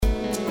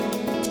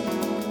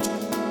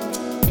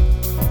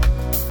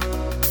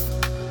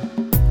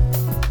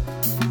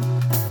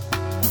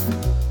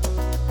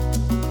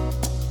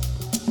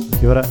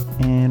Kia ora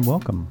and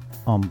welcome.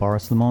 I'm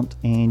Boris Lamont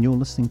and you're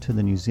listening to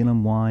the New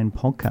Zealand Wine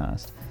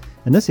Podcast.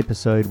 In this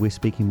episode, we're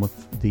speaking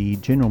with the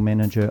General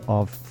Manager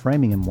of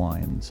Framingham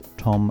Wines,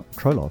 Tom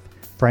Troloff.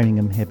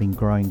 Framingham have been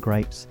growing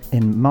grapes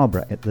in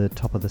Marlborough at the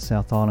top of the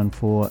South Island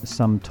for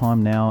some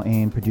time now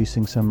and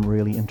producing some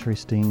really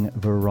interesting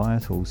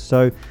varietals.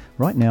 So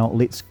right now,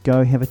 let's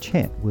go have a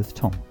chat with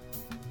Tom.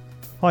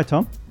 Hi,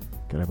 Tom.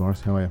 G'day, Boris.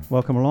 How are you?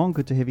 Welcome along.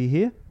 Good to have you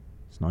here.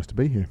 It's nice to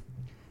be here.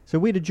 So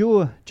where did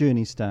your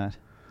journey start?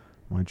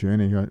 My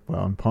journey,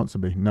 well, in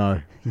Ponsonby,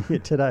 no. Yeah,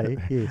 today,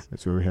 yes.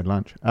 That's where we had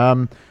lunch.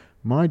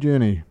 My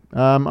journey,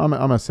 I'm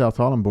a South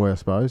Island boy, I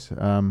suppose.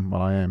 Well,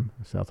 I am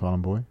a South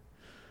Island boy.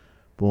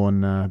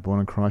 Born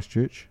in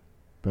Christchurch,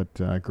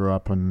 but grew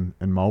up in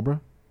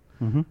Marlborough,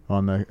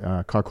 on the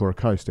Kaikoura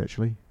coast,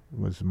 actually,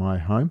 was my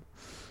home.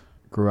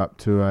 Grew up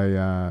to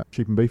a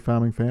sheep and beef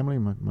farming family.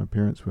 My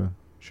parents were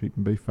sheep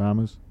and beef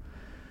farmers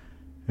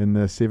in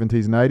the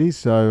 70s and 80s,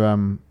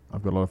 so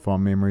I've got a lot of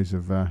fond memories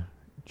of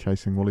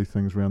chasing woolly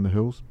things around the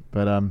hills.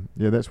 But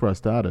yeah, that's where I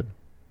started.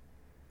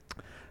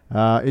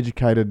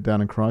 Educated down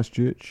in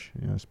Christchurch.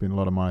 Spent a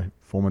lot of my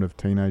formative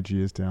teenage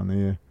years down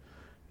there.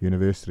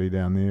 University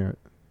down there at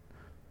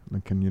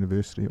Lincoln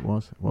University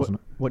wasn't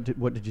it?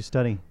 What did you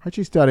study? I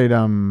actually studied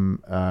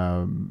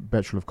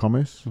Bachelor of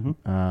Commerce.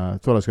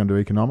 Thought I was going to do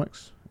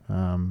economics,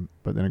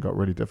 but then it got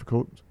really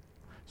difficult,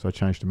 so I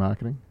changed to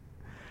marketing.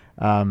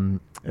 And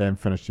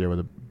finished with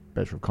a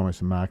Bachelor of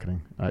Commerce in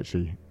Marketing. I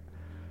actually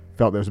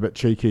felt that was a bit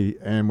cheeky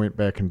and went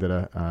back and did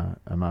a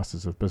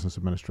Masters of Business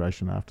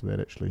Administration after that,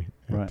 actually,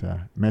 at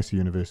Massey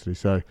University.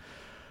 So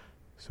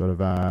sort of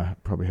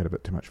probably had a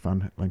bit too much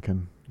fun at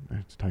Lincoln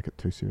to take it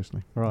too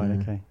seriously. Right,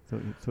 yeah. Okay.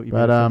 Thought you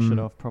better finish it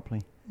off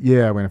properly.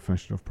 Yeah, I went and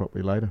finished it off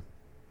properly later.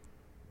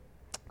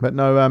 But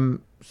no,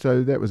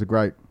 so that was a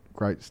great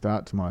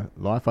start to my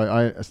life.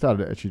 I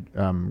started actually,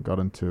 got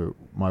into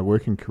my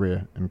working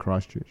career in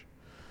Christchurch.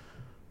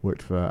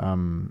 Worked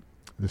for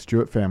the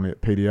Stewart family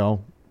at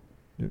PDL.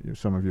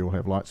 Some of you will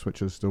have light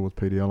switches still with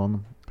PDL on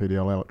them.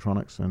 PDL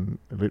Electronics and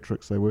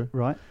Electrics they were.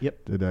 Right,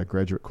 yep. Did a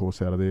graduate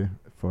course out of there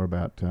for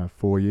about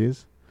 4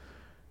 years.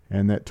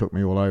 And that took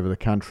me all over the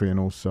country and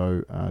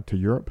also to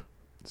Europe.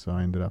 So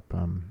I ended up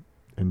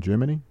in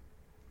Germany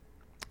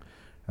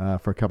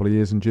for a couple of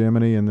years in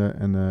Germany in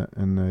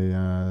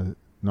the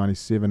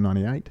 97,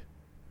 98,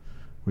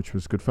 which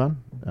was good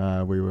fun.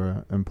 We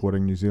were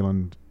importing New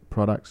Zealand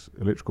products,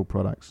 electrical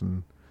products,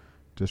 and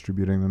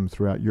distributing them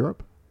throughout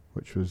Europe,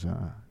 which was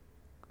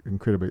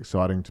incredibly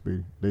exciting to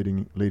be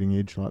leading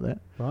edge like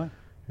that. Right.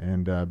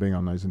 And being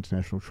on those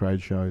international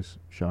trade shows,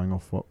 showing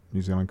off what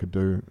New Zealand could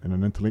do in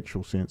an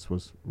intellectual sense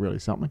was really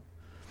something.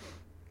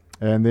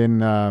 And then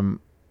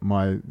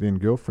my then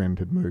girlfriend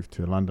had moved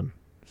to London,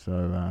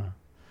 so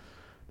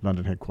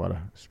London had quite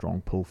a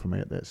strong pull for me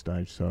at that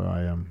stage. So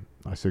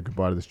I said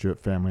goodbye to the Stewart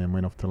family and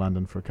went off to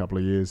London for a couple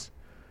of years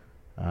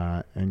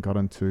and got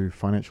into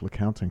financial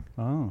accounting,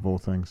 of all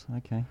things.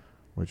 Okay.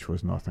 Which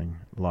was nothing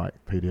like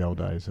PDL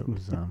days. It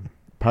was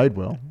paid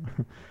well.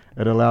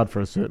 It allowed for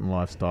a certain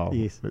lifestyle.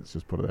 Yes. Let's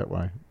just put it that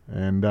way.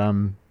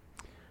 And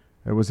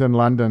it was in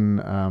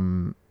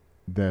London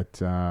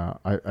that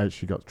I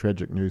actually got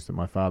tragic news that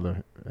my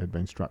father had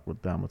been struck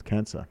down with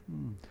cancer,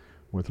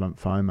 with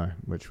lymphoma,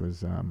 which was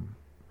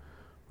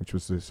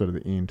sort of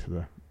the end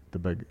to the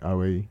big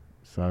OE.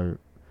 So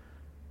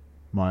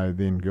my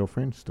then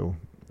girlfriend, still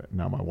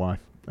now my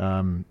wife,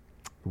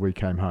 we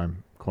came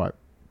home quite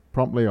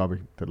promptly. I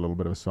did a little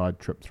bit of a side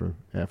trip through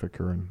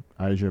Africa and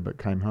Asia, but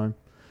came home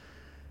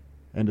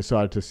and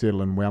decided to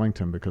settle in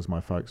Wellington because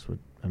my folks were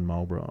in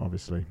Marlborough,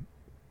 obviously.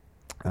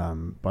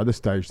 By this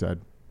stage,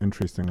 they'd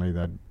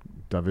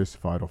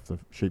diversified off the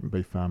sheep and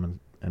beef farm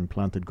and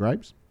planted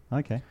grapes.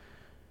 Okay.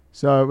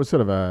 So it was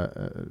sort of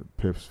a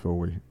purposeful.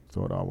 We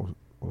thought,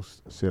 we'll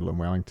settle in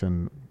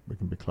Wellington. We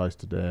can be close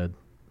to Dad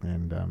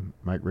and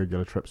make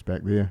regular trips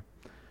back there.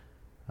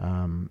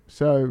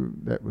 So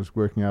that was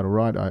working out all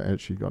right. I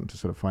actually got into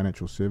sort of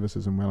financial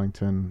services in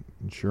Wellington,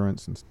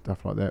 insurance and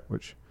stuff like that,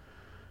 which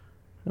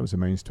that was a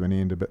means to an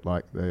end, a bit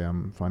like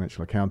the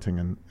financial accounting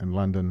in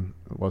London.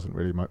 It wasn't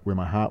really where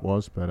my heart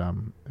was, but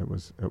it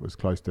was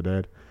close to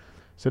Dad.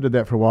 So I did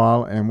that for a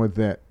while, and with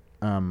that,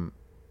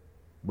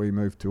 we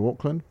moved to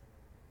Auckland,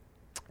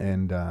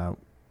 and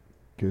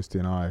Kirsty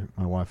and I,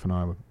 my wife and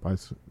I, were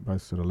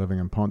both sort of living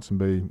in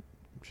Ponsonby.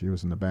 She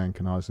was in the bank,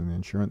 and I was in the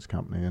insurance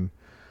company, and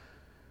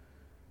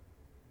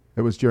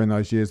it was during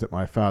those years that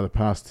my father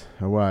passed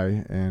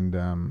away,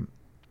 and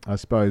I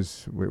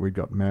suppose we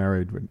got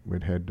married,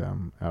 we'd had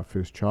our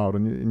first child,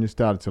 and you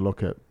started to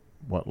look at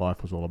what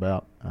life was all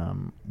about.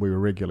 We were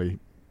regularly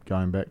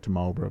going back to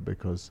Marlborough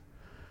because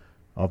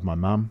of my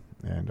mum,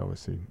 and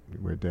obviously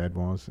where Dad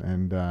was,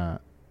 and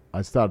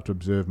I started to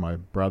observe my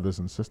brothers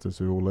and sisters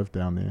who all lived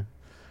down there.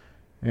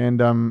 And,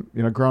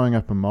 growing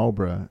up in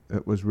Marlborough,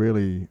 it was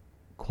really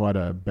quite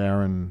a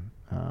barren,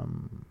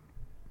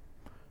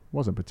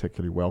 wasn't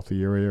particularly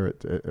wealthy area.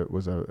 It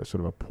was a sort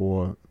of a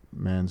poor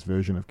man's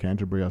version of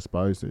Canterbury, I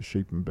suppose. The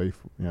sheep and beef,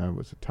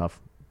 was a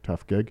tough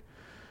gig.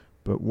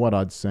 But what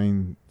I'd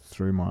seen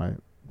through my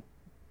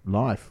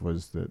life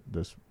was that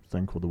this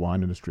thing called the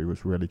wine industry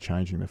was really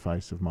changing the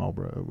face of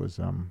Marlborough.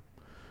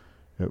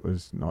 It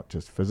was not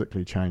just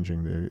physically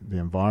changing the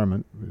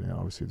environment.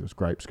 Obviously, there was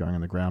grapes going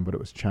in the ground, but it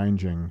was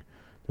changing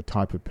the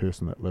type of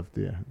person that lived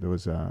there. There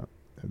was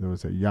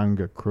a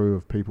younger crew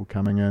of people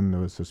coming in.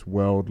 There was this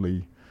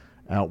worldly,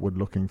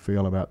 outward-looking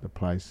feel about the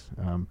place.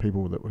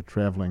 People that were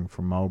travelling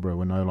from Marlborough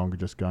were no longer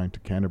just going to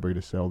Canterbury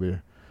to sell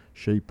their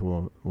sheep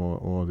or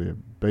their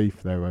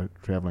beef. They were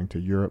travelling to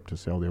Europe to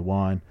sell their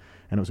wine,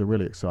 and it was a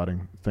really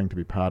exciting thing to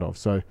be part of.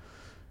 So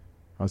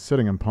I was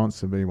sitting in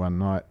Ponsonby one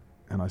night,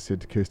 and I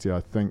said to Kirsty, I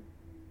think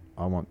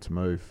I want to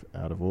move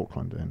out of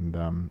Auckland.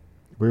 And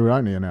we were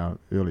only in our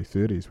early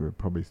 30s. We were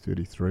probably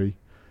 33.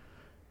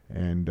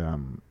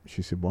 And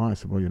she said, why? I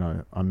said,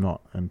 well, I'm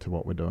not into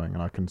what we're doing,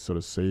 and I can sort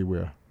of see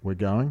where we're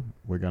going.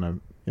 We're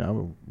going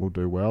to, we'll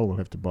do well. We'll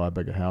have to buy a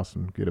bigger house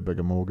and get a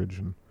bigger mortgage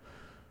and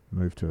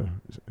move to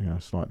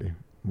a slightly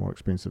more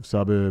expensive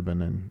suburb,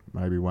 and then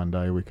maybe one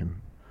day we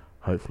can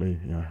hopefully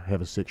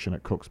have a section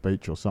at Cook's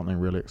Beach or something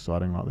really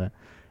exciting like that.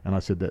 And I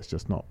said, that's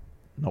just not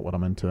what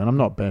I'm into. And I'm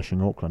not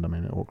bashing Auckland. I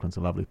mean, Auckland's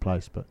a lovely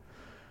place, but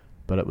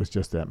it was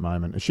just that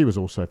moment. And she was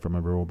also from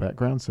a rural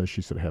background, so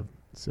she sort of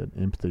said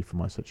empathy for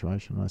my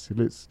situation. And I said,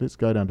 let's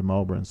go down to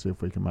Marlborough and see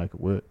if we can make it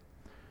work.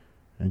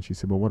 And she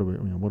said, well, what are we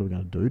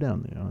going to do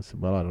down there? And I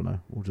said, well, I don't know.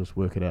 We'll just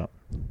work it out.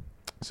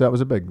 So it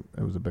was a big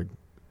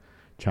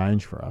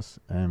change for us.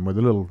 And with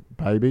a little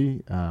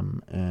baby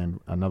and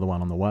another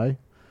one on the way,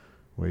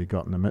 we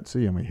got in the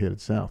Mitzi and we headed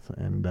south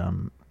and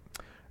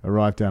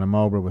arrived down in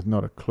Marlborough with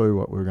not a clue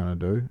what we were going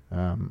to do.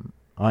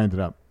 I ended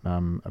up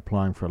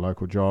applying for a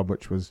local job,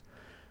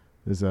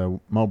 there's a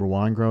Marlborough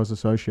Wine Growers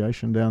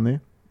Association down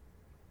there,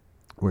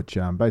 which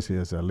basically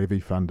is a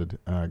levy-funded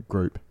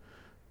group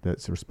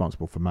that's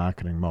responsible for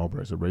marketing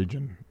Marlborough as a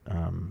region.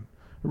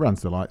 It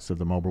runs the likes of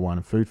the Marlborough Wine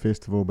and Food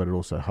Festival, but it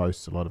also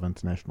hosts a lot of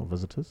international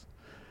visitors.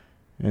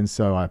 And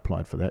so I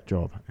applied for that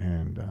job,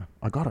 and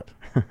I got it.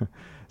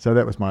 So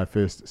that was my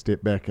first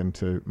step back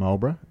into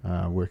Marlborough,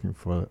 working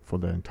for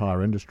the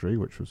entire industry,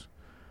 which was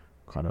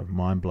kind of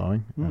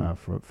mind-blowing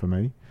for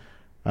me.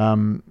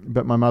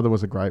 But my mother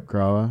was a grape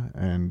grower,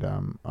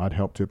 and I'd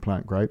helped her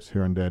plant grapes.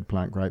 Her and Dad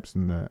plant grapes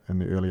in the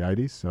early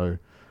 80s, so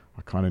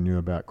I kind of knew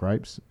about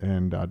grapes,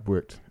 and I'd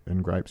worked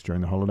in grapes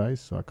during the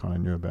holidays, so I kind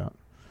of knew about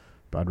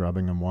bud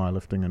rubbing and wire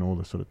lifting and all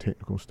the sort of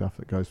technical stuff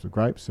that goes with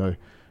grapes. So it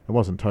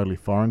wasn't totally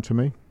foreign to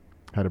me.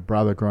 Had a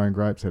brother growing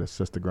grapes, had a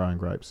sister growing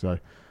grapes, so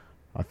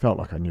I felt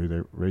like I knew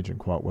the region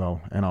quite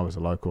well, and I was a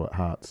local at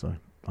heart, so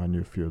I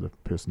knew a few of the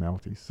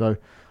personalities. So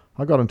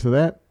I got into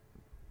that,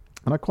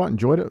 and I quite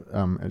enjoyed it,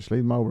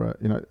 actually. Marlborough,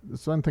 the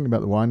same thing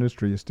about the wine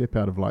industry, you step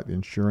out of like the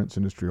insurance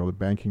industry or the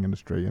banking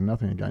industry, and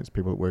nothing against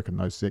people that work in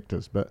those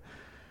sectors, but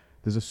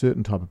there's a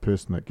certain type of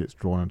person that gets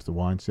drawn into the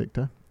wine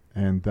sector,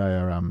 and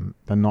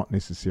they're not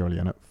necessarily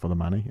in it for the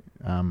money.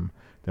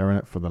 They're in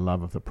it for the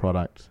love of the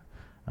product,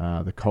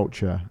 the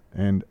culture,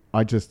 and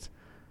I just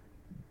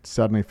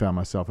suddenly found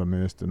myself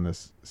immersed in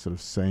this sort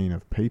of scene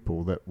of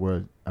people that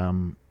were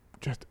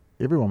just,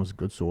 everyone was a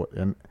good sort,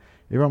 and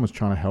everyone was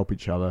trying to help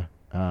each other.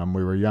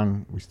 We were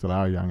young, we still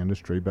are a young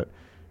industry, but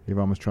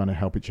everyone was trying to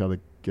help each other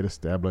get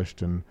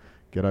established and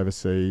get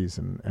overseas,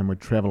 and we'd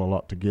travel a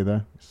lot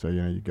together. So,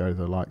 you go to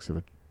the likes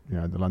of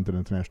the London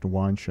International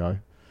Wine Show,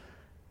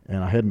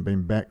 and I hadn't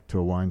been back to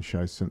a wine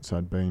show since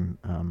I'd been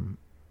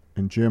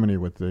in Germany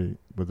with the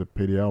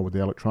PDL, with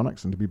the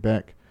electronics, and to be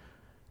back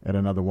at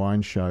another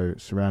wine show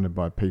surrounded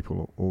by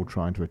people all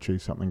trying to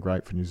achieve something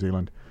great for New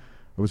Zealand,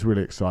 it was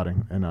really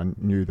exciting, and I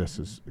knew this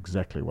is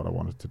exactly what I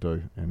wanted to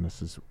do, and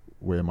this is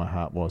where my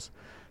heart was.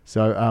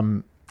 So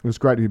it was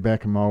great to be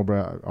back in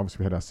Marlborough. Obviously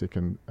we had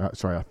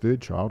our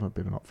third child, I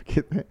better not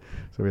forget that.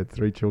 So we had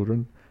 3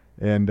 children,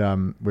 and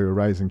we were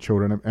raising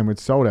children, and we'd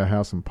sold our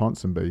house in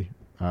Ponsonby,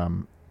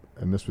 and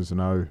this was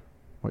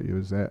what year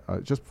was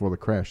that? Just before the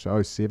crash,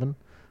 so 07.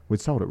 We'd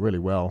sold it really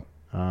well,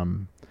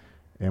 and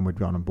we'd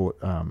gone and bought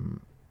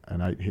an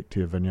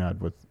 8-hectare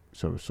vineyard with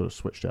sort of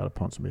switched out a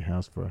Ponsonby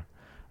house for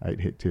an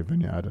 8-hectare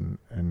vineyard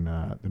in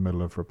the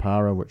middle of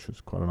Rapara, which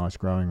was quite a nice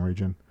growing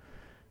region,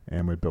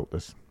 and we'd built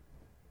this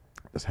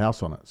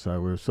house on it.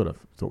 So we sort of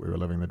thought we were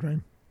living the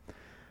dream.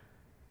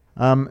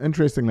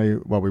 Interestingly,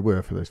 well, we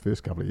were for those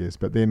first couple of years,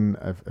 but then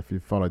if you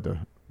followed the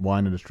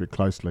wine industry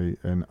closely,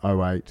 in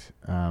 08,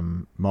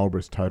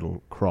 Marlborough's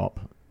total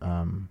crop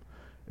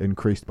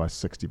increased by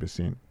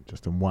 60%.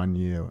 Just in 1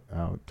 year,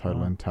 our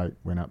total intake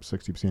went up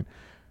 60%.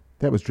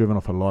 That was driven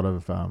off a lot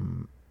of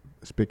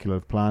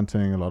speculative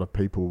planting. A lot of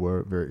people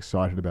were very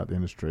excited about the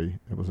industry.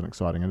 It was an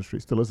exciting industry.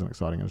 It still is an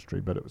exciting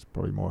industry, but it was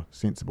probably more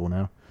sensible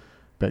now.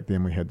 Back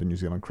then we had the New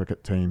Zealand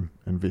cricket team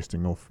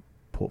investing off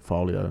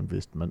portfolio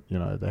investment.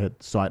 They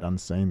had sight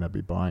unseen. They'd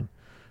be buying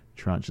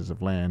tranches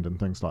of land and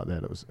things like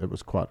that. It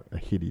was quite a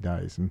heady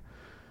days. And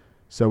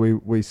so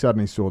we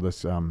suddenly saw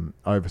this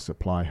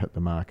oversupply hit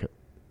the market,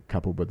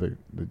 coupled with the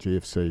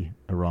GFC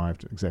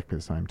arrived at exactly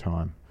the same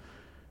time.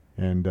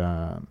 And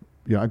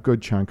a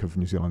good chunk of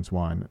New Zealand's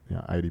wine,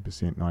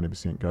 80%,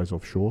 90% goes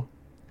offshore.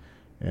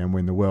 And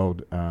when the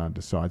world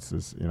decides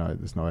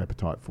there's no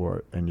appetite for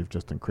it, and you've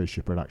just increased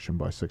your production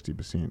by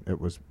 60%, it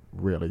was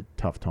really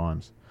tough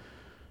times.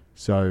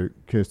 So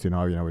Kirsty and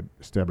I, we'd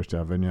established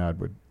our vineyard,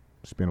 we'd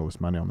spent all this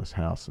money on this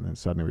house, and then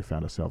suddenly we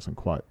found ourselves in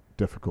quite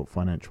difficult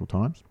financial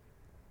times.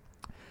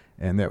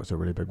 And that was a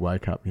really big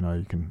wake up.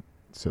 You can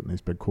sit in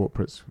these big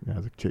corporates,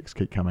 the checks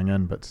keep coming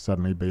in, but to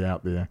suddenly be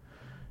out there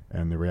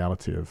and the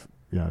reality of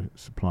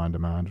supply and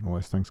demand and all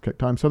those things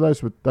kicked home. So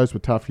those were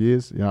tough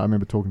years. I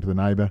remember talking to the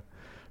neighbour,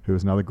 who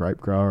was another grape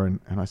grower, and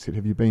I said,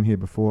 "Have you been here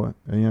before,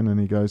 Ian?" And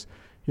he goes,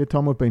 "Yeah,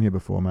 Tom, we've been here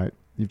before, mate.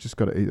 You've just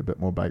got to eat a bit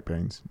more baked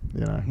beans,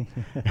 And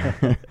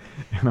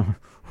I'm,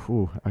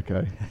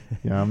 okay.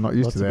 I'm not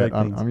used to that.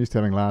 I'm used to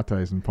having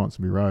lattes in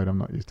Ponsonby Road. I'm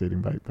not used to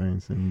eating baked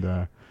beans.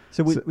 And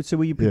so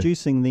were you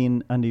producing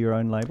then under your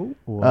own label?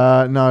 Or?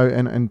 No,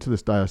 and to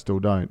this day I still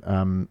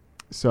don't.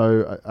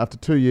 So after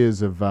 2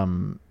 years of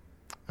wine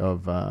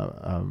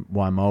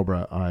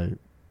Marlborough,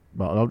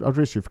 I'll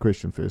address your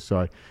question first.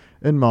 Sorry.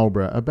 In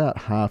Marlborough, about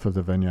half of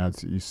the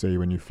vineyards that you see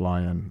when you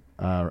fly in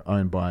are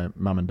owned by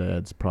mum and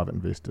dad's private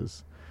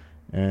investors.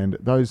 And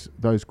those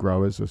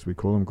growers, as we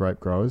call them, grape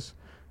growers,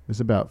 there's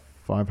about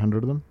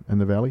 500 of them in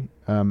the valley.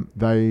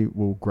 They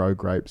will grow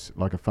grapes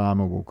like a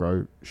farmer will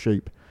grow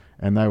sheep,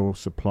 and they will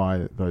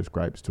supply those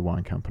grapes to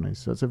wine companies.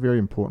 So it's a very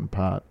important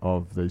part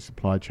of the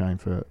supply chain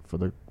for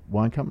the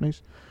wine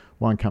companies.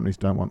 Wine companies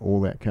don't want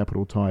all that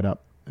capital tied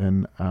up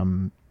in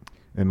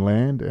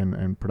land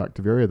and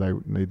productive area. They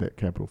need that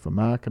capital for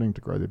marketing,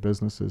 to grow their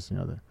businesses,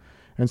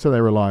 and so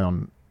they rely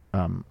on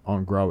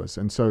growers.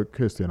 And so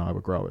Kirsty and I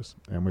were growers,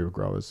 and we were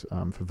growers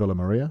for Villa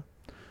Maria.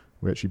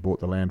 We actually bought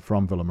the land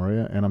from Villa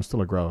Maria, and I'm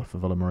still a grower for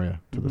Villa Maria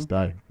to this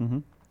day. Mm-hmm.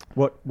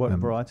 What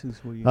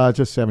varieties were you?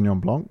 Just Sauvignon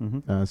Blanc.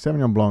 Mm-hmm.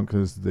 Sauvignon Blanc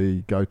is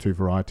the go-to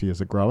variety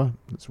as a grower.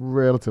 It's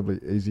relatively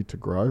easy to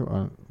grow.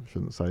 I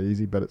shouldn't say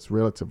easy, but it's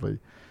relatively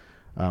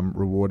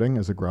rewarding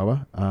as a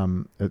grower.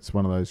 It's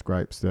one of those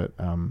grapes that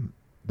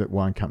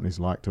wine companies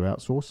like to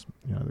outsource.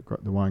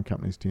 The wine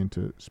companies tend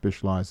to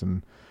specialise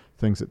in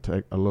things that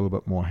take a little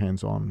bit more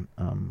hands-on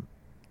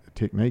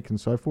technique and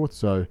so forth.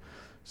 So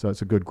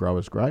it's a good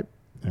grower's grape,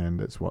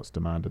 and it's what's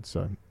demanded.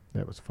 So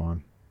that was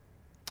fine.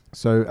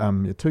 So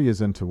 2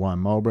 years into wine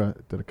Marlborough,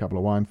 did a couple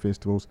of wine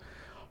festivals.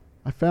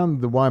 I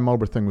found the wine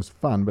Marlborough thing was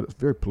fun, but it's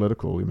very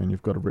political. I mean,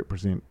 you've got to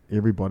represent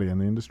everybody in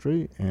the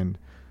industry, and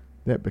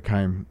that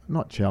became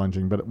not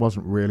challenging, but it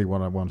wasn't really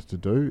what I wanted to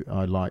do.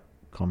 I like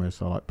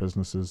commerce, I like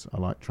businesses, I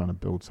like trying to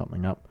build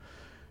something up.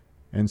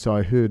 And so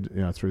I heard,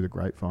 through the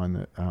grapevine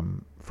that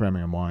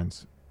Framingham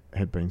Wines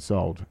had been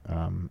sold,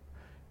 and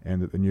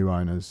that the new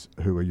owners,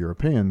 who were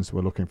Europeans,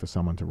 were looking for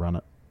someone to run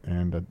it.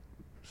 And I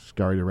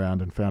scurried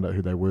around and found out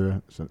who they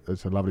were. So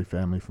it's a lovely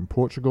family from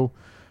Portugal.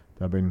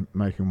 They've been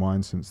making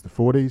wine since the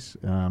 40s,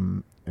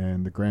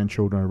 and the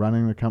grandchildren are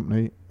running the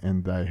company,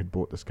 and they had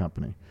bought this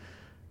company.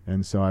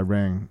 And so I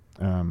rang,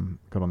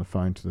 got on the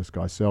phone to this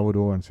guy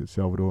Salvador, and said,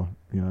 "Salvador,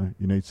 you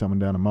need someone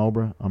down in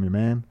Marlborough. I'm your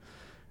man."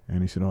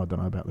 And he said, "Oh, I don't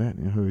know about that.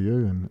 Who are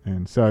you?"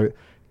 And so,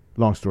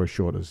 long story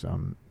short is,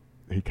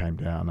 he came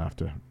down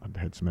after I'd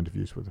had some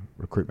interviews with a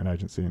recruitment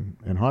agency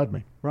and hired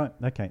me. Right,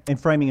 okay. And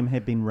Framingham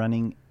had been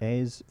running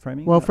as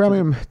Framingham? Well,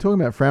 Framingham,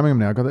 talking about Framingham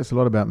now, God, that's a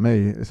lot about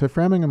me. So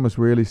Framingham was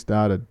really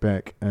started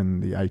back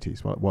in the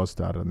 80s. Well, it was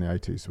started in the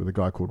 80s with a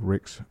guy called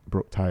Rex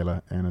Brooke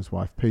Taylor and his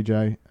wife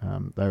PJ.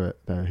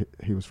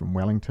 He was from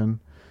Wellington.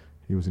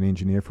 He was an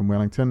engineer from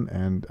Wellington,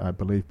 and I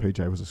believe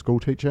PJ was a school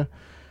teacher.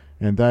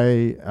 And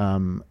they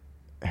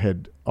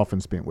had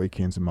often spent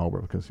weekends in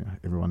Marlborough because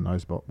everyone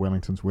knows what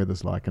Wellington's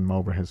weather's like, and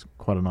Marlborough has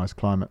quite a nice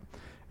climate,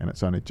 and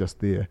it's only just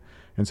there.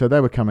 And so they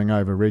were coming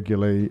over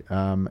regularly,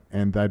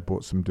 and they'd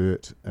bought some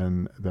dirt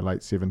in the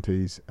late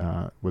 70s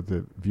with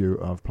the view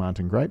of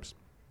planting grapes.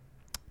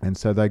 And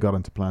so they got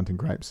into planting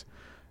grapes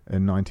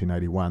in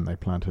 1981. They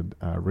planted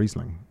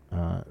Riesling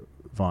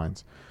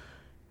vines.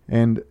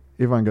 And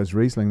everyone goes,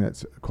 "Riesling,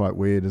 that's quite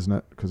weird, isn't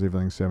it? Because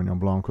everything's Sauvignon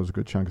Blanc, because a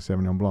good chunk of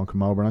Sauvignon Blanc in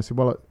Marlborough." And I said,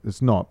 well,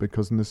 it's not,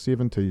 because in the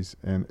 70s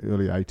and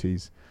early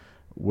 80s,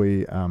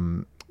 we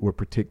were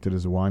protected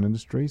as a wine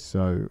industry,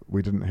 so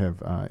we didn't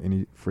have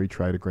any free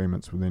trade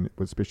agreements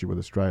especially with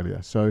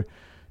Australia. So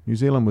New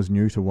Zealand was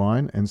new to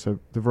wine, and so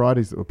the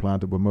varieties that were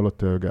planted were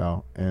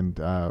Müller-Thurgau and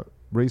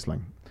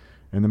Riesling.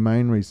 And the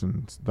main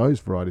reason those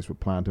varieties were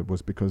planted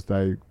was because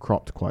they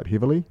cropped quite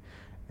heavily,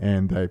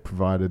 and they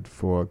provided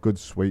for good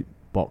sweet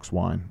box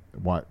wine,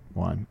 white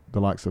wine,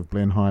 the likes of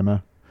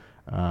Blenheimer,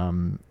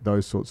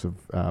 those sorts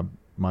of.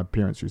 My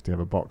parents used to have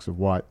a box of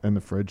white in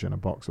the fridge and a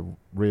box of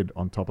red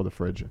on top of the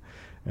fridge,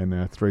 and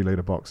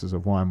 3-litre boxes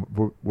of wine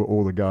were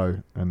all the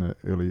go in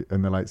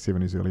the late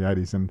 70s, early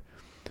 80s,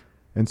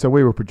 and so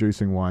we were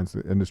producing wines.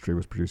 The industry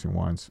was producing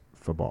wines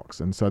for box,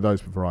 and so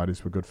those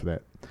varieties were good for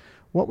that.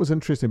 What was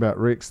interesting about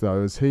Rex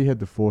though is he had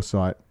the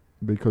foresight,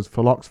 because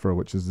phylloxera,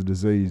 which is the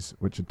disease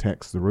which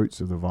attacks the roots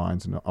of the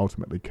vines and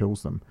ultimately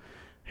kills them,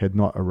 had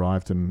not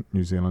arrived in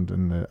New Zealand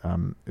in the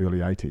early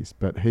 80s,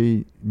 but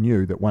he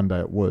knew that one day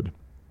it would.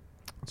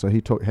 So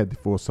he had the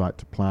foresight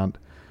to plant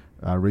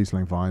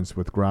Riesling vines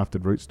with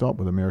grafted rootstock,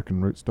 with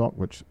American rootstock,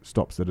 which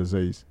stops the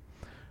disease.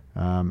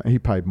 He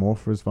paid more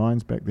for his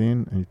vines back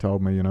then, and he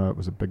told me, it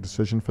was a big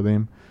decision for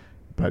them,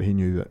 but he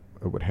knew that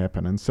it would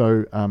happen. And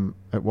so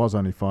it was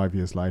only 5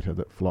 years later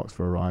that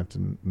phylloxera arrived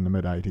in the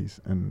mid-'80s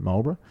in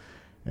Marlborough,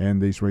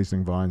 and these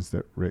Riesling vines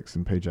that Rex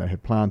and PJ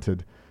had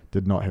planted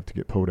did not have to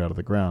get pulled out of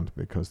the ground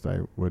because they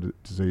were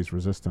disease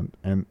resistant.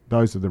 And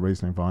those are the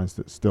Riesling vines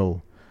that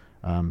still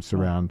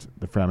surround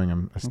the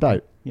Framingham estate.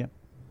 Okay. Yeah.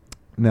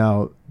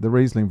 Now, the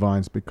Riesling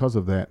vines, because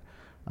of that,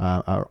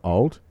 are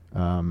old.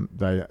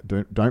 They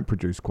don't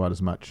produce quite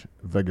as much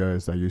vigour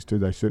as they used to.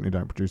 They certainly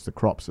don't produce the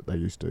crops that they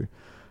used to.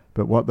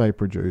 But what they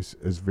produce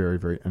is very,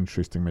 very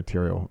interesting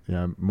material.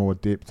 More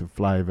depth of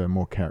flavour,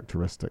 more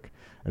characteristic.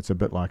 It's a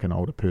bit like an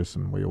older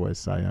person. We always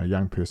say a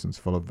young person's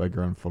full of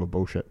vigour and full of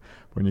bullshit.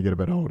 When you get a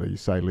bit older, you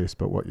say less,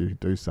 but what you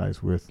do say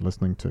is worth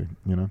listening to,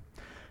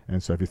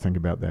 And so if you think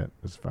about that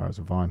as far as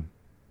a vine.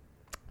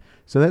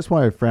 So that's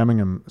why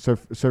Framingham. So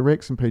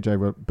Rex and PJ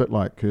were a bit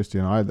like Kirsty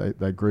and I.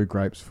 They grew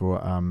grapes for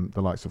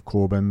the likes of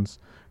Corbin's,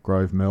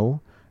 Grove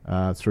Mill,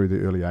 through the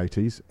early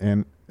 80s,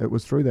 and it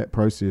was through that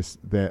process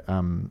that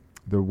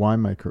the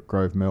winemaker at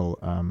Grove Mill,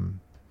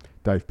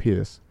 Dave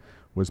Pearce,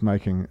 was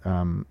making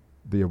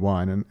their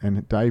wine,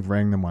 and Dave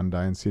rang them one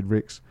day and said,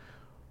 "Rex,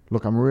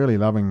 look, I'm really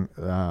loving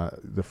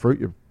the fruit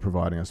you're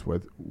providing us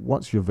with.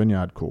 What's your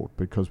vineyard called?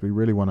 Because we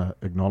really want to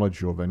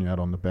acknowledge your vineyard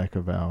on the back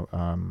of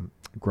our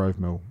Grove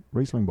Mill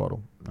Riesling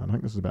bottle." I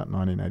think this is about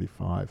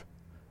 1985,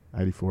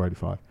 84,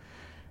 85.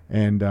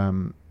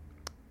 And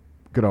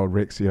good old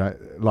Rex,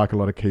 like a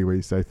lot of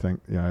Kiwis, they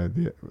think,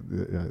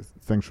 the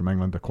things from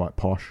England are quite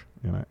posh,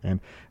 And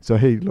so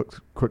he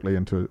looked quickly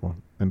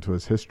into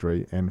his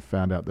history and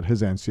found out that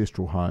his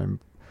ancestral home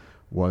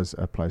was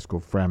a place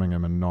called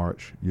Framingham in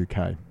Norwich,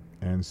 UK.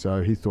 And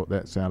so he thought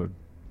that sounded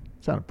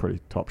pretty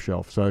top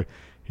shelf. So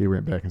he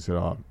went back and said,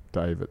 "Oh,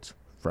 Dave, it's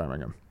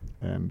Framingham."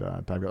 And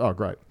Dave goes, "Oh,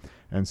 great."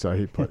 And so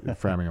he put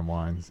Framingham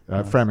wines,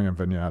 nice. Framingham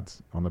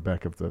vineyards on the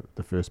back of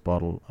the first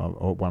bottle,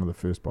 or one of the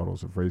first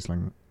bottles of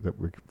Riesling that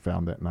we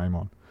found that name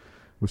on.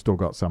 We've still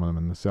got some of them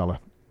in the cellar.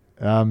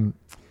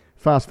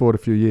 Fast forward a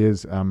few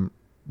years,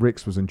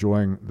 Rex was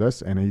enjoying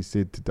this, and he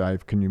said to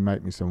Dave, "Can you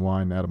make me some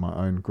wine out of my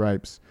own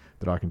grapes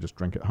that I can just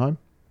drink at home?"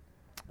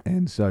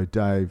 And so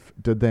Dave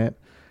did that,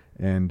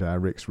 and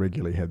Rex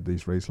regularly had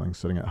these Rieslings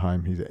sitting at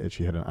home. He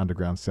actually had an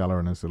underground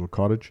cellar in his little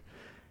cottage,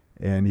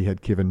 and he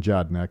had Kevin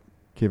Judd. Now,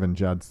 Kevin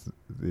Judd's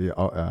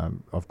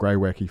of Grey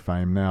Wacky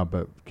fame now,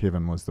 but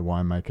Kevin was the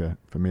winemaker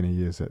for many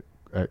years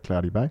at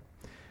Cloudy Bay,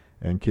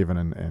 and Kevin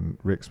and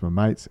Rex were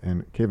mates,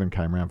 and Kevin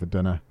came around for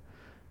dinner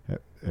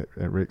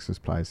at Rex's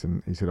place,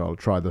 and he said, "I'll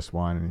try this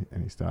wine,"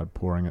 and he started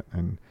pouring it,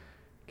 and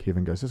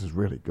Kevin goes, "This is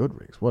really good,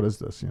 Rex. What is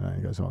this?" He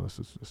goes, "Oh, this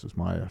is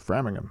my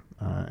Framingham,"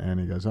 and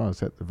he goes, "Oh, is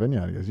that the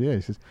vineyard?" He goes, "Yeah."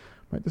 He says,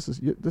 "Mate,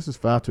 this is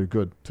far too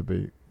good to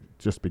be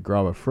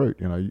grower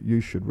fruit. You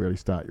should really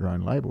start your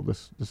own label.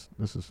 This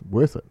is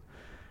worth it."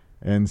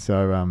 And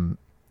so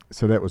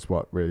that was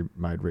what really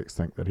made Rex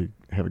think that he'd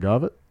have a go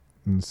of it.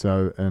 And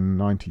so in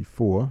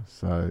 '94,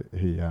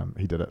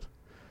 he did it.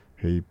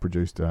 He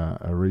produced a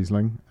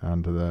Riesling I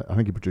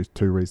think he produced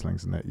 2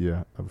 Rieslings in that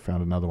year. I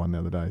found another one the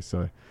other day.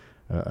 So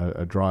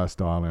a drier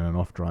style and an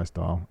off-dry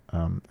style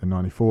in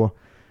 '94,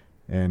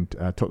 and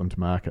took them to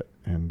market.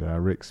 And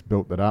Rex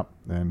built that up.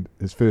 And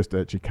his first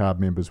actually Carb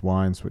Members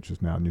Wines, which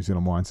is now New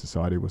Zealand Wine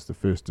Society, was the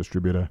first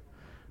distributor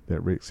that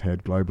Rex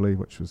had globally,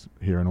 which was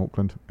here in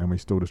Auckland, and we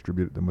still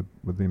distribute them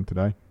with them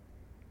today.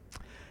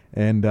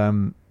 And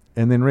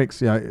then Rex,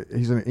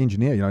 he's an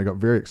engineer. He got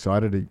very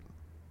excited.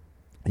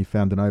 He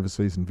found an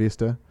overseas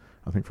investor,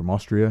 I think from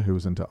Austria, who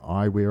was into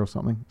eyewear or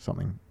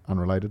something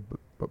unrelated,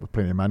 but with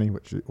plenty of money,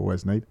 which you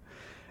always need.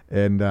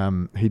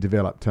 And he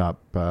developed up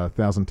a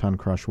 1,000-ton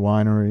crush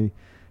winery.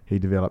 He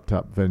developed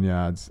up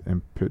vineyards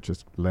and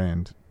purchased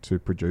land to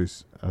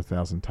produce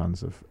 1,000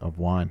 tons of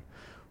wine,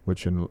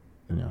 which in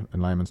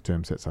layman's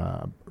terms, that's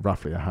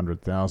roughly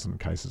 100,000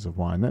 cases of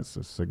wine. That's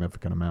a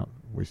significant amount.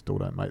 We still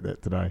don't make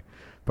that today,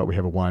 but we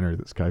have a winery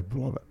that's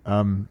capable of it.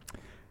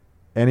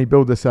 And he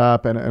built this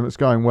up, and it was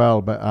going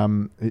well, but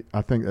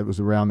I think it was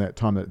around that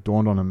time that it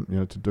dawned on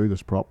him, to do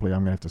this properly, I'm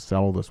going to have to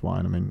sell this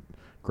wine. I mean,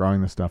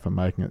 growing the stuff and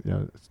making it,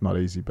 it's not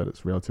easy, but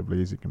it's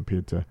relatively easy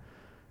compared to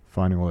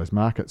finding all those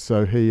markets.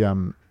 So he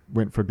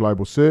went for a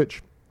global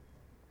search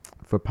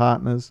for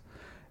partners,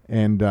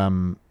 and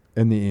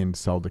in the end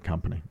sold the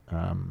company.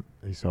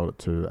 He sold it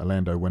to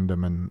Orlando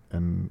Wyndham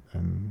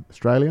in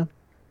Australia,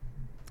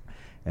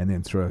 and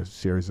then through a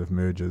series of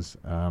mergers,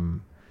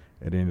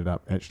 it ended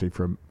up actually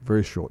for a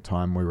very short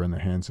time we were in the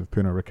hands of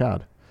Pernod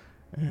Ricard,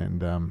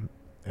 and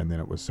then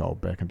it was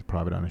sold back into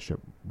private ownership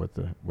with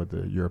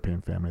the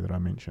European family that I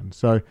mentioned.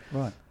 So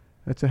right.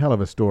 It's a hell of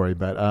a story,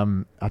 but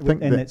I think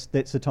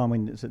that's the time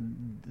when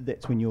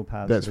that's when your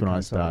paths. That's when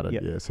I started.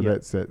 Yep. Yeah,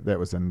 so that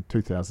was in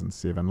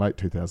 2007, late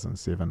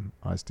 2007.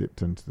 I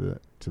stepped into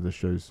the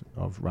shoes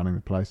of running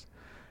the place,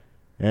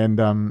 and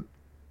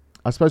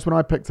I suppose when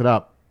I picked it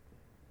up,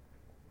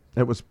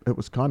 it was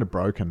kind of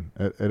broken.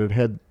 It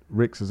had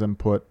Rex's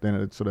input, then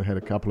it sort of had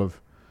a couple of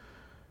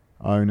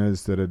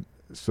owners that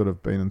sort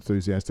of been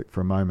enthusiastic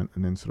for a moment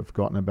and then sort of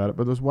forgotten about it.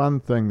 But there's one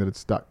thing that had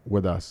stuck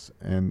with us,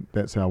 and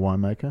that's our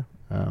winemaker,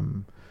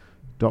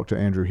 Dr.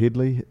 Andrew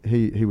Headley.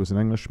 He was an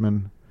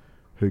Englishman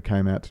who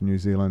came out to New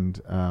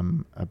Zealand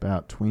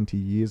about 20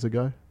 years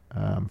ago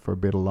for a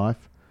better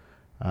life.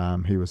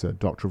 He was a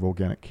doctor of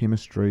organic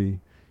chemistry.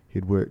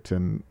 He'd worked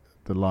in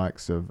the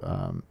likes of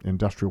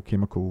industrial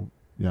chemical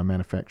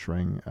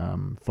manufacturing,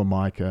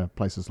 Formica,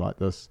 places like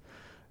this.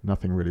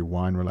 Nothing really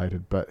wine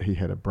related, but he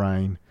had a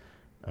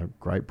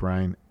great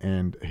brain,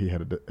 and he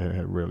had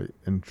a really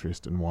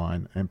interest in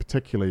wine, and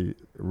particularly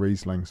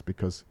Rieslings,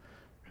 because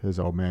his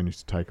old man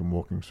used to take him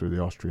walking through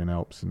the Austrian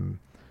Alps, and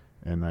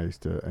they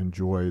used to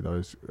enjoy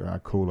those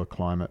cooler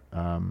climate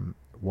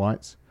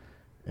whites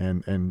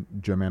and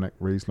Germanic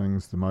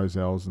Rieslings, the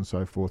Mosels and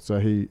so forth. So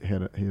he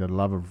had a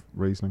love of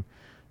Riesling.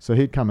 So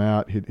he'd come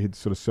out, he'd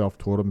sort of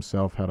self-taught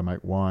himself how to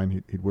make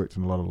wine. He'd worked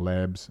in a lot of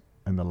labs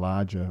in the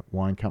larger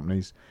wine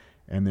companies,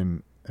 and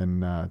then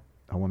in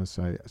I want to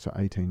say, so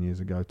 18 years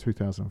ago,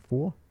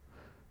 2004,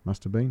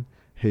 must have been,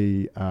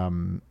 he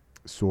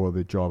saw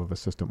the job of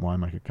assistant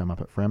winemaker come up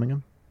at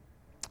Framingham,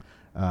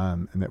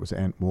 and that was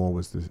Ant Moore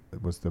was the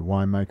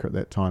winemaker at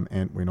that time.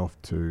 Ant went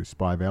off to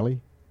Spy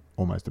Valley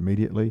almost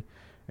immediately,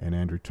 and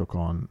Andrew took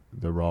on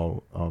the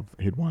role of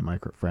head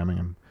winemaker at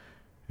Framingham.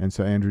 And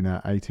so Andrew,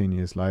 now 18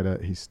 years later,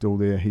 he's still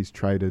there. He's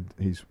traded,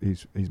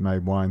 he's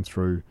made wine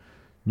through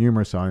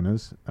numerous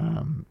owners,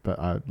 but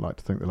I'd like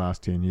to think the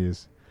last 10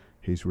 years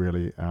he's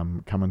really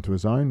come into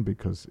his own,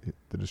 because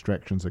the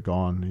distractions are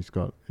gone. He's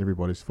got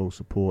everybody's full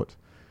support.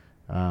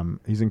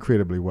 He's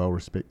incredibly well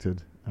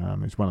respected.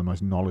 He's one of the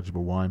most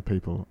knowledgeable wine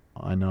people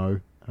I know.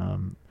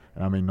 And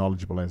I mean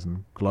knowledgeable as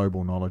in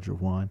global knowledge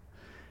of wine.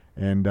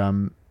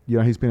 And,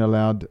 he's been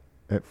allowed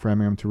at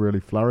Framingham to really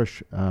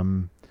flourish.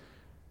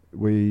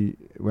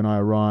 When I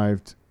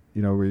arrived,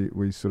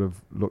 we sort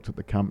of looked at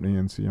the company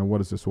and said, what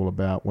is this all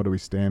about? What do we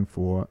stand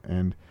for?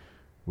 And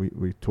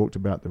we talked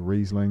about the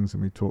Rieslings,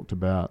 and we talked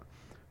about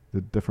the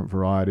different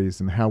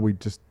varieties and how we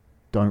just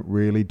don't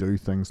really do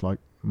things like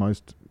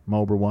most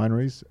Marlborough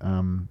wineries.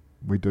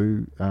 We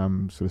do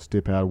sort of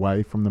step our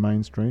way from the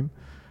mainstream.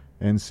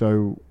 And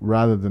so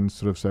rather than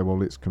sort of say, well,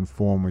 let's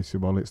conform, we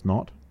said, well, let's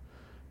not.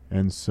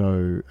 And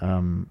so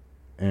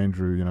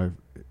Andrew,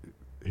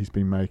 he's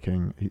been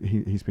making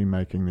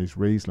these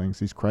Rieslings,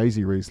 these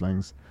crazy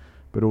Rieslings,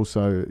 but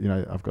also,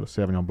 I've got a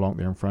Sauvignon Blanc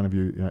there in front of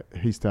you.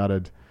 He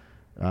started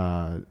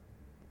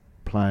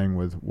playing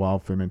with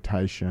wild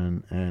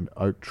fermentation and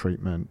oak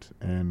treatment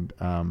and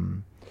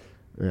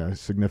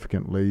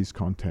significant lees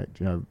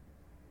contact,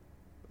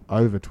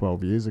 over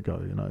 12 years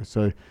ago.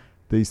 So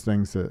these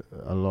things that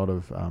a lot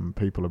of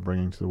people are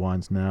bringing to the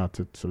wines now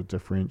to sort of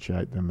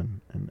differentiate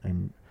them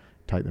and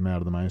take them out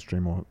of the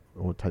mainstream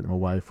or take them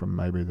away from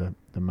maybe the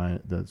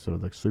sort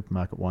of the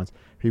supermarket wines.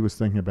 He was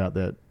thinking about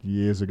that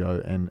years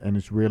ago and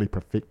is really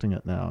perfecting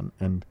it now,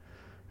 and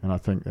I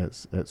think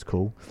that's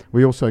cool.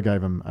 We also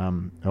gave him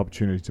the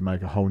opportunity to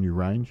make a whole new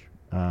range,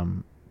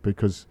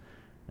 because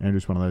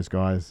Andrew's one of those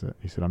guys that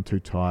he said, I'm too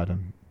tired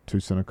and too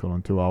cynical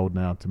and too old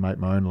now to make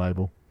my own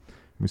label.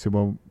 And we said,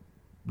 well,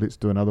 let's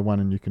do another one,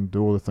 and you can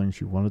do all the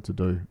things you wanted to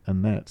do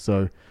in that.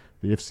 So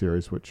the F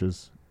Series, which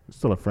is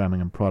still a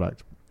Framingham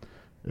product,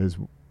 is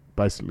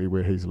basically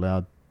where he's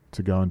allowed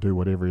to go and do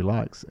whatever he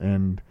likes,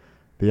 and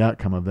the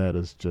outcome of that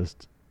is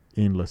just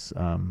endless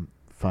fun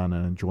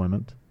and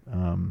enjoyment.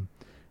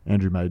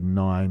 Andrew made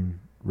 9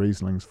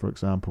 Rieslings, for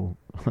example,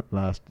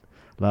 last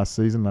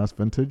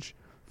vintage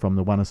from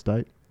the one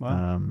estate.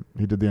 Wow.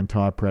 He did the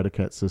entire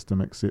Predicat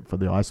system except for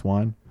the ice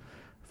wine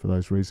for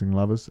those Riesling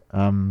lovers.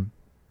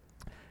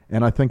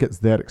 And I think it's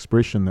that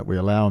expression that we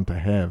allow him to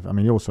have. I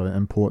mean, he also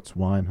imports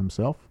wine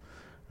himself,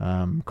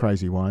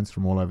 crazy wines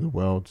from all over the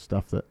world,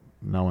 stuff that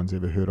no one's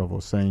ever heard of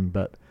or seen,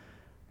 but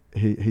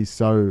he's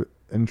so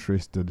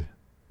interested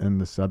in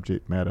the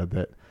subject matter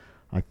that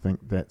I think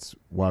that's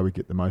why we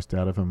get the most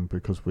out of him,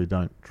 because we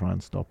don't try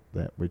and stop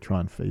that. We try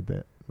and feed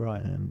that.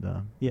 Right. And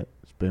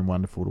it's been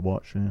wonderful to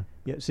watch. Yeah.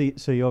 Yeah.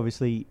 So you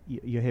obviously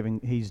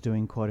he's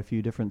doing quite a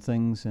few different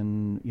things,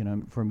 and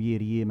from year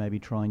to year maybe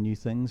trying new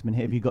things. I mean,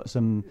 have you got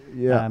some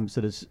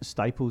sort of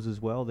staples as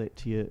well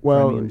that you?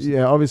 Well,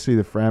 yeah. Obviously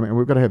the Framingham.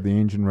 We've got to have the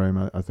engine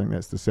room. I think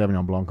that's the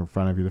Sauvignon Blanc in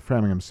front of you. The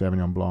Framingham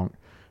Sauvignon Blanc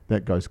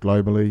that goes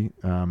globally.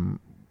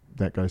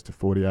 That goes to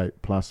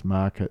 48 plus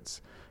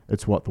markets.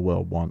 It's what the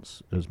world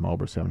wants, is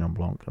Marlborough Sauvignon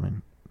Blanc. I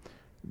mean,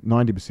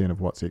 90% of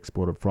what's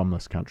exported from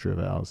this country of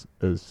ours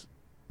is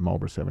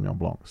Marlborough Sauvignon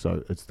Blanc.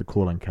 So it's the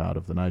calling card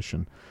of the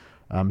nation.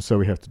 So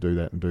we have to do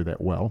that and do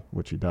that well,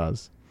 which he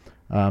does.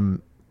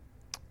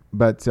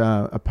 But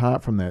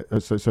apart from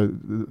that, so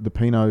the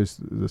Pinot's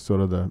the sort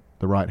of the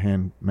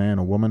right-hand man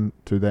or woman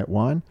to that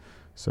wine.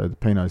 So the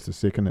Pinot's the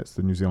second. It's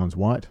the New Zealand's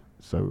white.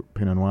 So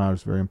Pinot Noir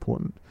is very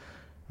important.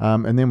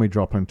 And then we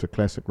drop into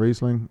classic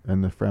Riesling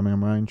in the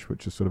Framingham range,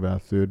 which is sort of our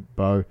third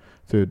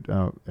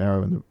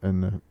arrow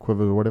in the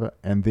quiver or whatever,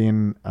 and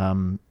then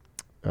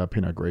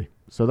Pinot Gris.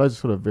 So those are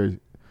sort of very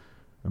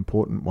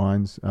important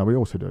wines. We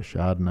also do a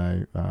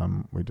Chardonnay.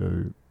 We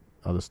do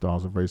other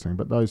styles of Riesling,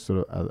 but those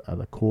sort of are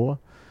the core.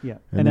 Yeah.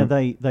 And are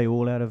they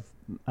all out of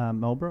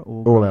Marlborough?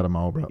 All out of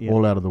Marlborough, yeah.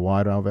 all out of the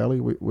Wairau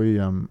Valley. We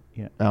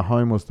our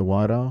home was the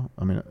Wairau.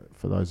 I mean,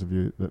 for those of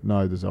you that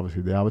know, there's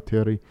obviously the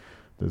Awatere,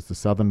 there's the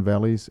Southern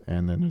Valleys,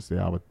 and then there's the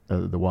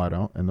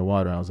Wairau, and the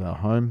Wairau is our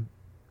home.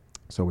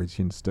 So we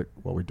tend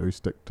to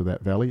stick to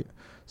that valley,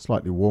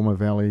 slightly warmer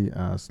valley,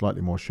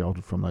 slightly more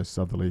sheltered from those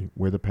southerly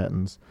weather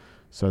patterns.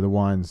 So the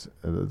wines,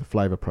 the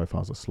flavour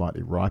profiles are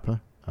slightly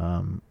riper,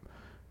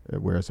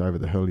 whereas over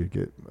the hill you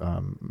get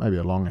maybe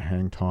a longer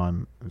hang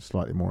time,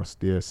 slightly more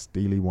austere,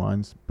 steely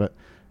wines. But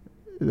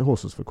the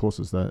horses for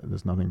courses,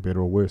 there's nothing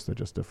better or worse. They're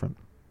just different.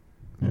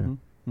 Yeah.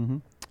 Mm-hmm. Mm-hmm.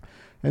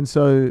 And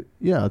so,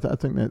 yeah, I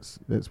think that's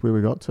where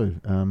we got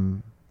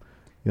to.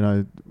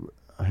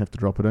 I have to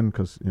drop it in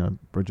because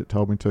Bridget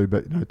told me to,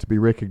 but to be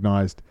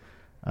recognised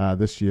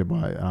this year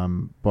by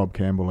Bob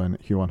Campbell and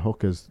Huon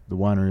Hook as the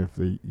winery of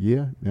the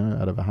year,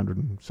 out of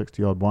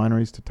 160 odd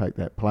wineries, to take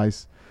that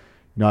place,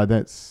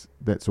 that's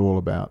all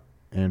about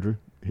Andrew,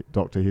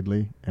 Dr.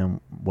 Headley, and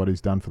what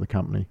he's done for the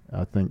company.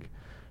 I think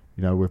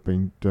we've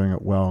been doing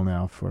it well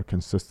now for a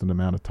consistent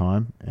amount of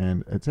time,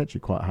 and it's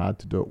actually quite hard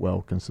to do it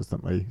well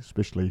consistently,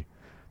 especially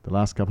the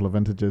last couple of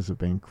vintages have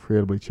been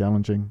incredibly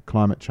challenging.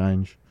 Climate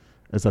change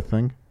is a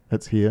thing.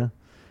 It's here.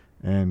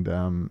 And,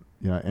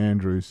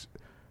 Andrew's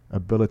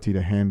ability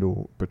to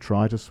handle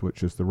botrytis,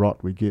 which is the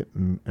rot we get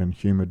in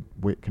humid,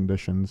 wet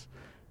conditions,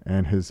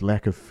 and his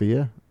lack of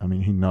fear. I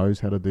mean, he knows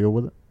how to deal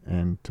with it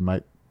and to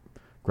make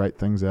great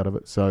things out of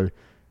it. So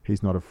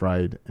he's not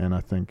afraid. And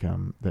I think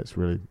that's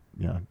really,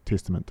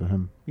 testament to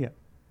him. Yeah.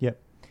 Yeah.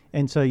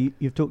 And so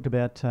you've talked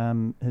about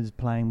his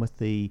playing with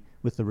the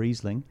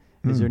Riesling.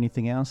 Is there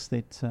anything else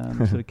that's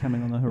sort of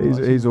coming on the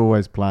horizon? He's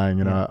always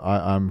playing.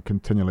 I'm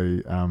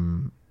continually,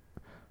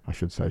 I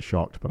should say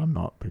shocked, but I'm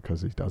not,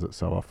 because he does it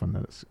so often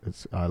that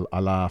I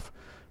laugh.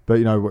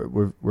 But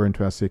we're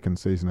into our second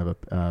season of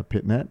a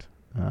Pet Nat,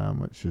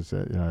 which is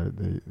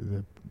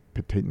the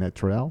Petit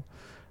Naturel.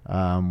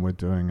 We're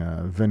doing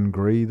a Vin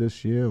Gris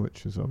this year,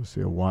 which is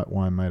obviously a white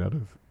wine made out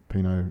of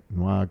Pinot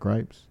Noir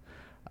grapes.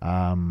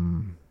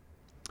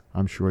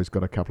 I'm sure he's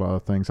got a couple of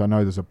other things. I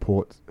know there's a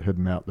port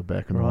hidden out the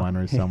back in the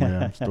winery somewhere.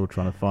 I'm still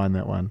trying to find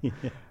that one.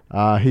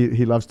 Yeah.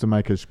 He loves to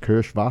make his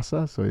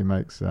Kirschwasser, so he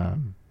makes,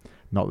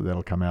 not that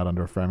that'll come out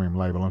under a Framingham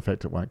label. In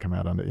fact, it won't come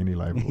out under any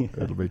label.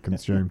 It'll be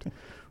consumed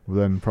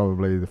within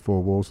probably the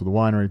four walls of the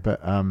winery.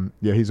 But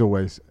he's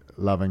always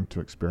loving to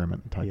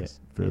experiment and take us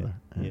further.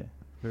 Yeah.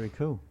 Very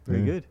cool.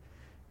 Very good.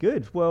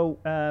 Good. Well,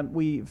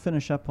 we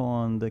finish up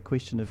on the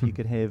question if you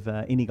could have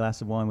any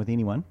glass of wine with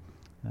anyone,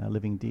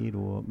 living, dead,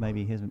 or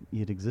maybe hasn't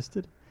yet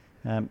existed.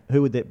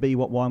 Who would that be?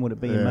 What wine would it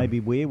be? And maybe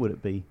where would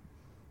it be?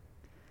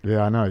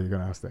 Yeah, I know you're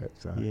going to ask that.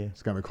 So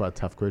it's going to be quite a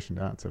tough question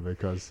to answer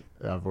because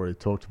I've already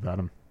talked about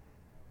him.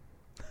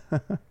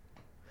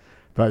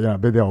 But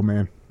be the old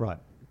man. Right.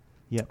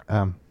 Yeah.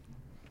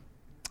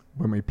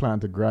 When we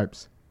planted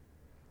grapes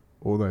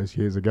all those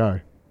years ago,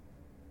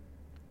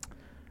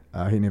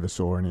 he never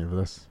saw any of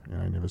this.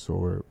 He never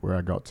saw where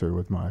I got to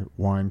with my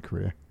wine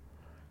career.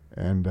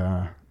 And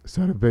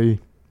so to be,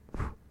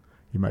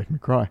 you make me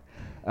cry.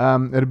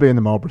 It'd be in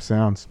the Marlborough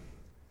Sounds.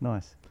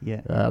 Nice.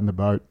 Yeah. Out in the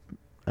boat.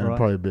 And it'd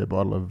probably be a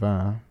bottle of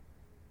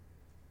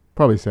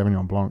probably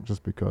Sauvignon Blanc,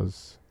 just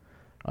because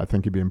I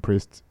think he'd be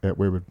impressed at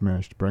where we've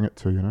managed to bring it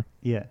to,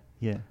 Yeah,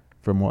 yeah.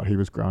 From what he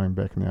was growing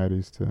back in the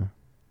 80s to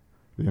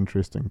the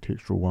interesting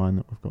textural wine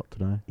that we've got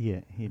today.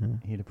 Yeah,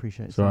 he'd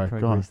appreciate some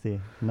progress there.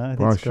 No, that's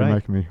Boris, great. You're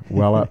making me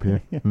well up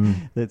here.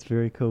 That's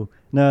very cool.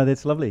 No,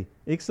 that's lovely.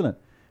 Excellent.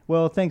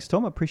 Well, thanks,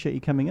 Tom. I appreciate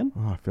you coming in.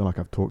 Oh, I feel like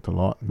I've talked a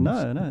lot.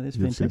 No, that's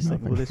fantastic.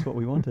 Well, that's what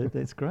we wanted.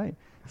 That's great.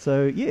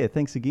 So,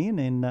 thanks again,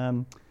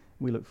 and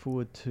we look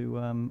forward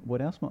to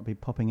what else might be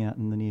popping out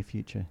in the near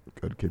future.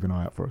 Good. Keep an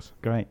eye out for us.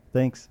 Great.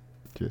 Thanks.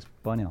 Cheers.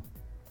 Bye now.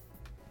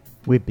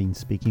 We've been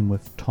speaking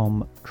with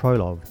Tom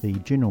Trolov, the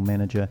General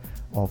Manager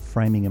of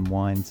Framingham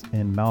Wines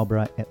in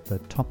Marlborough at the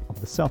top of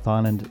the South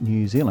Island,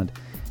 New Zealand.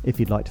 If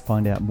you'd like to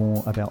find out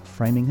more about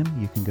Framingham,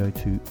 you can go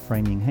to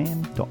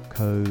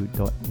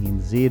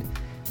framingham.co.nz,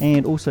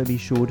 and also be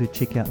sure to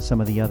check out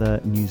some of the other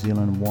New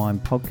Zealand wine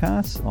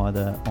podcasts,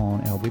 either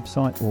on our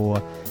website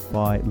or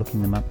by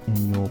looking them up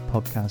in your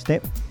podcast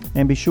app.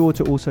 And be sure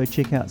to also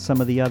check out some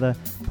of the other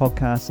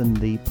podcasts in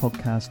the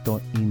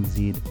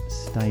podcast.nz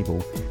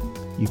stable.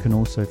 You can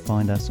also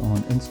find us on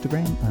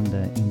Instagram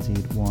under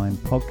NZ Wine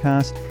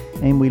Podcast,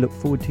 and we look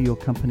forward to your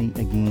company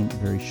again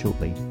very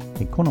shortly.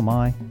 He kono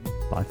mai.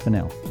 Bye for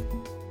now.